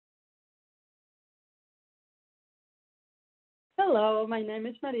Hello, my name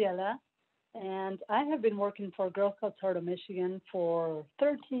is Mariela, and I have been working for Girl Scouts Heart of Michigan for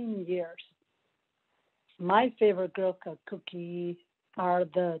 13 years. My favorite Girl Scout cookies are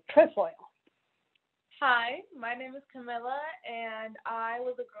the trefoil. Hi, my name is Camilla, and I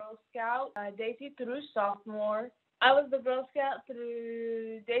was a Girl Scout Daisy through sophomore. I was the Girl Scout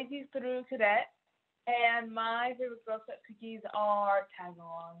through Daisy through cadet, and my favorite Girl Scout cookies are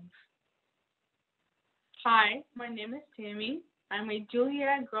tagalongs. Hi, my name is Tammy. I'm a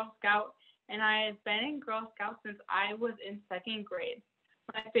Juliet Girl Scout, and I have been in Girl Scouts since I was in second grade.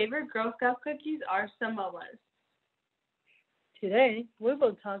 My favorite Girl Scout cookies are Samoas. Today, we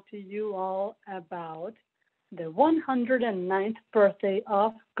will talk to you all about the 109th birthday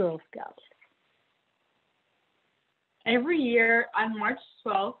of Girl Scouts. Every year on March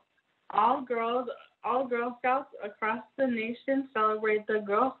 12th, all Girl Scouts across the nation celebrate the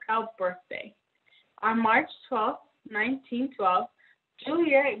Girl Scout birthday. On March 12th, 1912,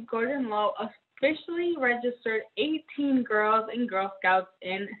 Juliet Gordon Low officially registered 18 girls and Girl Scouts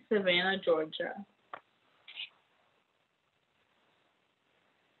in Savannah, Georgia.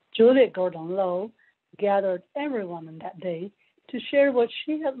 Juliet Gordon Low gathered everyone on that day to share what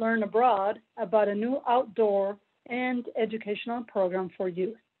she had learned abroad about a new outdoor and educational program for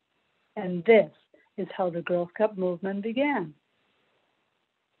youth. And this is how the Girl Scout movement began.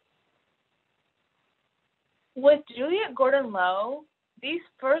 With Juliet Gordon Low, these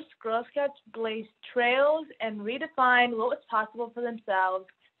first Girl Scouts blazed trails and redefined what was possible for themselves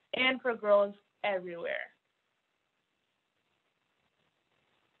and for girls everywhere.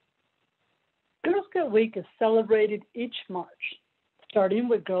 Girl Scout Week is celebrated each March, starting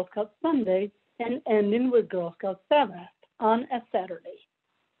with Girl Scout Sunday and ending with Girl Scout Sabbath on a Saturday.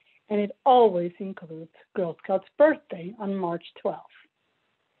 And it always includes Girl Scouts' birthday on March 12th.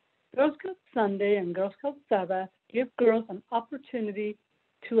 Girl Scout Sunday and Girl Scout Sabbath give girls an opportunity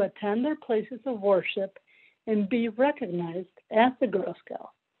to attend their places of worship and be recognized as a Girl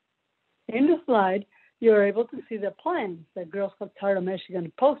Scout. In the slide, you are able to see the plans that Girl Scouts Heart of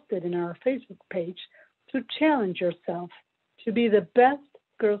Michigan posted in our Facebook page to challenge yourself to be the best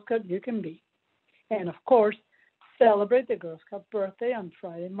Girl Scout you can be. And of course, celebrate the Girl Scout birthday on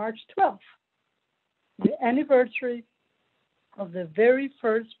Friday, March 12th, the anniversary of the very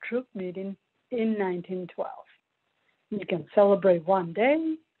first troop meeting in 1912. You can celebrate one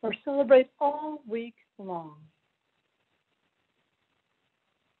day or celebrate all week long.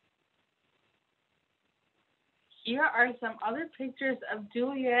 Here are some other pictures of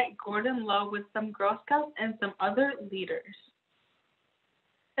Juliet Gordon Low with some Girl Scouts and some other leaders.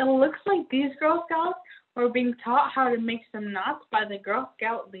 It looks like these Girl Scouts were being taught how to make some knots by the Girl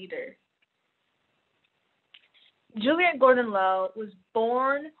Scout leader. Juliet Gordon Low was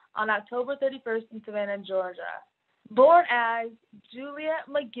born on October 31st in Savannah, Georgia. Born as Juliet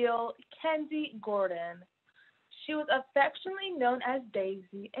McGill Kenzie Gordon. She was affectionately known as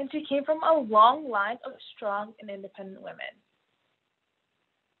Daisy, and she came from a long line of strong and independent women.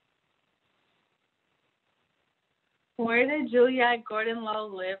 Where did Juliet Gordon Low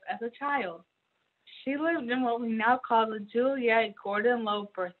live as a child? She lived in what we now call the Juliet Gordon Low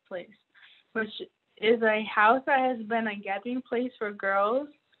birthplace, which is a house that has been a gathering place for girls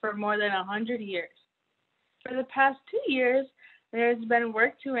for more than 100 years. For the past 2 years, there has been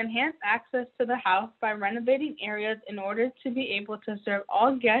work to enhance access to the house by renovating areas in order to be able to serve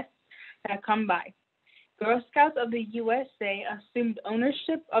all guests that come by. Girl Scouts of the USA assumed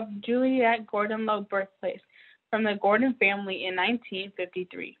ownership of Juliet Gordon Low birthplace from the Gordon family in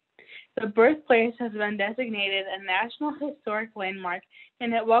 1953. The birthplace has been designated a National Historic Landmark,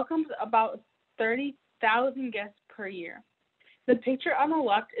 and it welcomes about 30,000 guests per year. The picture on the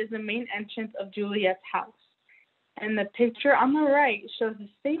left is the main entrance of Juliet's house, and the picture on the right shows the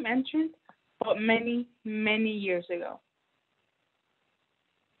same entrance, but many, many years ago.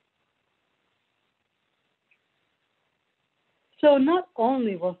 So not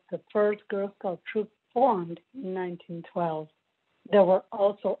only was the first Girl Scout troop formed in 1912, there were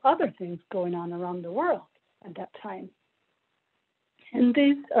also other things going on around the world at that time. And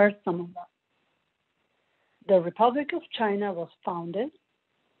these are some of them. The Republic of China was founded.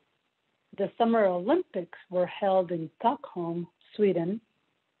 The Summer Olympics were held in Stockholm, Sweden.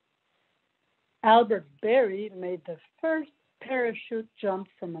 Albert Berry made the first parachute jump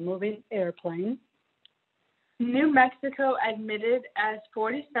from a moving airplane. New Mexico admitted as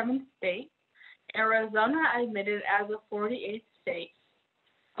 47th state. Arizona admitted as a 48th state.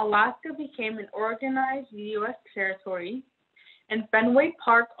 Alaska became an organized U.S. territory. And Fenway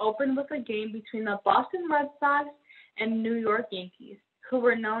Park opened with a game between the Boston Red Sox and New York Yankees, who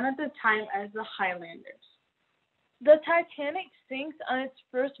were known at the time as the Highlanders. The Titanic sinks on its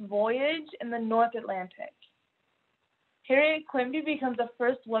first voyage in the North Atlantic. Harriet Quimby becomes the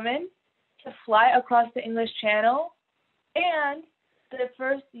first woman to fly across the English Channel, and the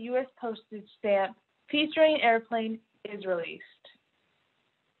first U.S. postage stamp featuring an airplane is released.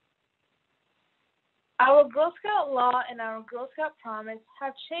 Our Girl Scout law and our Girl Scout promise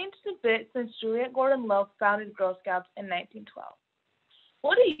have changed a bit since Juliette Gordon Low founded Girl Scouts in 1912.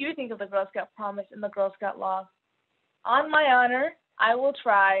 What do you think of the Girl Scout promise and the Girl Scout law? On my honor, I will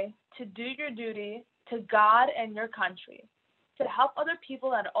try to do your duty to God and your country, to help other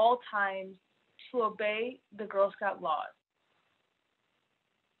people at all times, to obey the Girl Scout laws.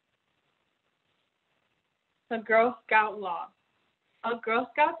 The Girl Scout law. A Girl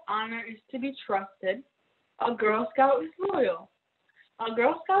Scout's honor is to be trusted. A Girl Scout is loyal. A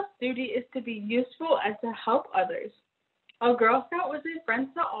Girl Scout's duty is to be useful and to help others. A Girl Scout was a friend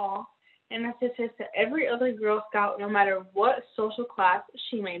to all and assisted to every other Girl Scout no matter what social class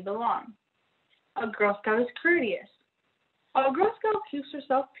she may belong. A Girl Scout is courteous. A Girl Scout keeps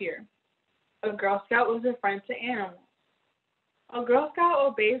herself pure. A Girl Scout was a friend to animals. A Girl Scout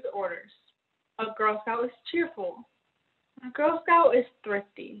obeys orders. A Girl Scout is cheerful. A Girl Scout is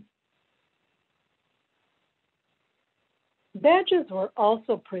thrifty. Badges were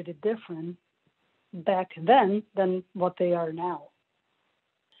also pretty different back then than what they are now.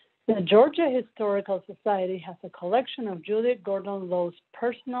 The Georgia Historical Society has a collection of Juliette Gordon Low's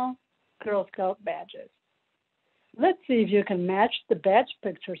personal Girl Scout badges. Let's see if you can match the badge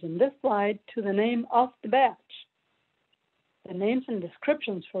pictures in this slide to the name of the badge. The names and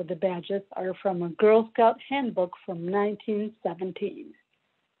descriptions for the badges are from a Girl Scout handbook from 1917.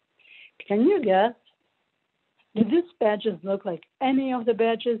 Can you guess? Do these badges look like any of the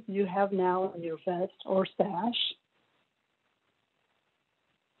badges you have now in your vest or sash?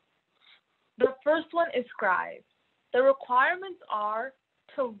 The first one is scribe. The requirements are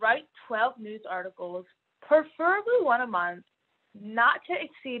to write 12 news articles, preferably one a month, not to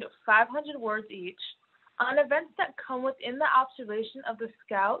exceed 500 words each, on events that come within the observation of the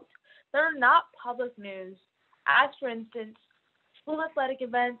Scouts that are not public news, as for instance, school athletic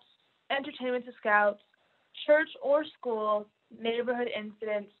events, entertainment to Scouts, church or school, neighborhood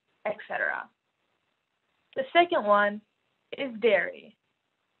incidents, etc. The second one is dairy.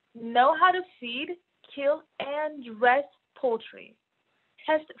 Know how to feed, kill, and dress poultry.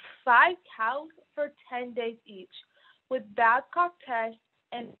 Test 5 cows for 10 days each with Babcock tests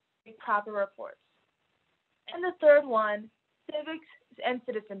and proper reports. And the third one, civics and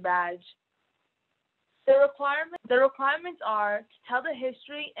citizen badge. The requirements are to tell the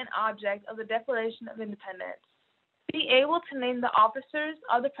history and object of the Declaration of Independence, be able to name the officers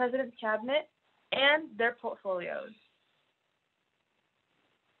of the President's Cabinet and their portfolios.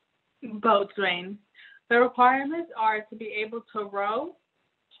 Boatswain. The requirements are to be able to row,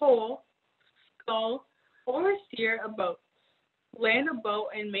 pole, scull, or steer a boat, land a boat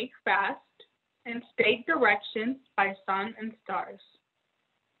and make fast, and state directions by sun and stars.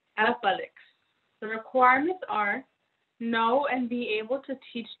 Athletics. The requirements are know and be able to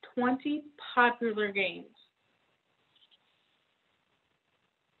teach 20 popular games.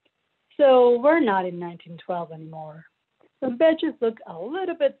 So we're not in 1912 anymore. The badges look a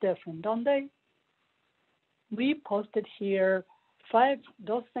little bit different, don't they? We posted here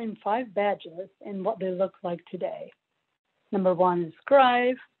those same 5 badges and what they look like today. Number 1 is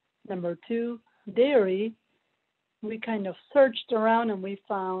scribe. Number 2, dairy. We kind of searched around and we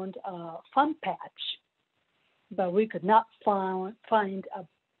found a fun patch, but we could not find a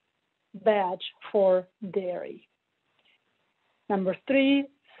badge for dairy. Number 3,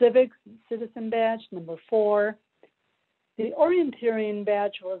 civics, citizen badge. Number 4, the orienteering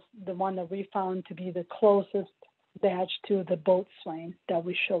badge was the one that we found to be the closest badge to the boatswain that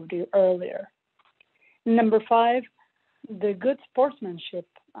we showed you earlier. Number 5, the good sportsmanship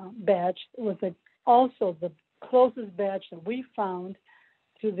badge was also the closest badge that we found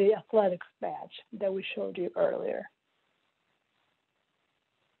to the athletics badge that we showed you earlier.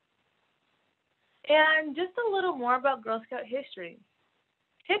 And just a little more about Girl Scout history.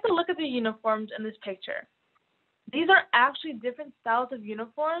 Take a look at the uniforms in this picture. These are actually different styles of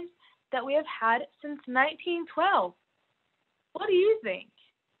uniforms that we have had since 1912. What do you think?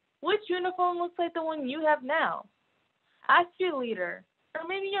 Which uniform looks like the one you have now? Ask your leader, or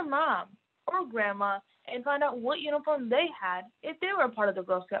maybe your mom, or grandma, and find out what uniform they had if they were a part of the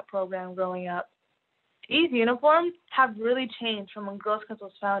Girl Scout program growing up. These uniforms have really changed from when Girl Scouts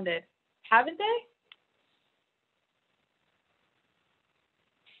was founded, haven't they?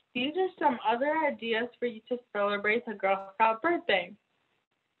 These are some other ideas for you to celebrate a Girl Scout birthday.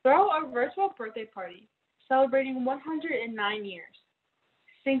 Throw a virtual birthday party. celebrating 109 years.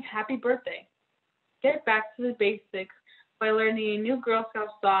 Sing happy birthday. Get back to the basics by learning a new Girl Scout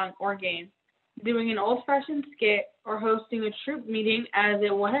song or game, doing an old-fashioned skit, or hosting a troop meeting as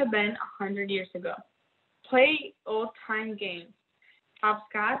it would have been 100 years ago. Play old-time games,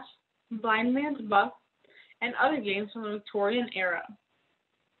 hopscotch, blind man's buff, and other games from the Victorian era.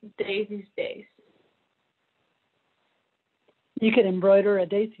 Daisy's Days. You could embroider a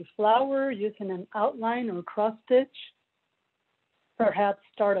daisy flower using an outline or cross stitch. Perhaps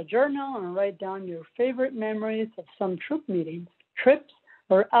start a journal and write down your favorite memories of some troop meetings, trips,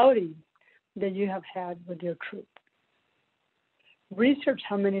 or outings that you have had with your troop. Research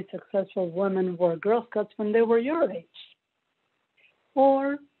how many successful women were Girl Scouts when they were your age.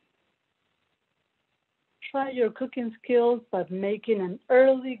 Or try your cooking skills by making an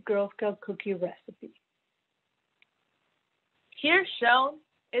early Girl Scout cookie recipe. Here shown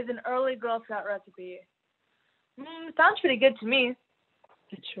is an early Girl Scout recipe. Sounds pretty good to me.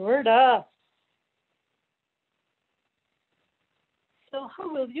 It sure does. So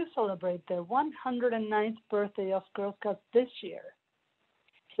how will you celebrate the 109th birthday of Girl Scouts this year?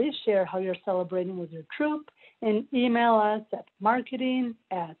 Please share how you're celebrating with your troop and email us at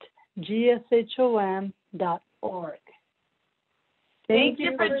marketing@gshom.org. Thank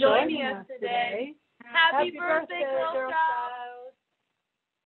you for joining us today. Happy birthday, Girl Scouts!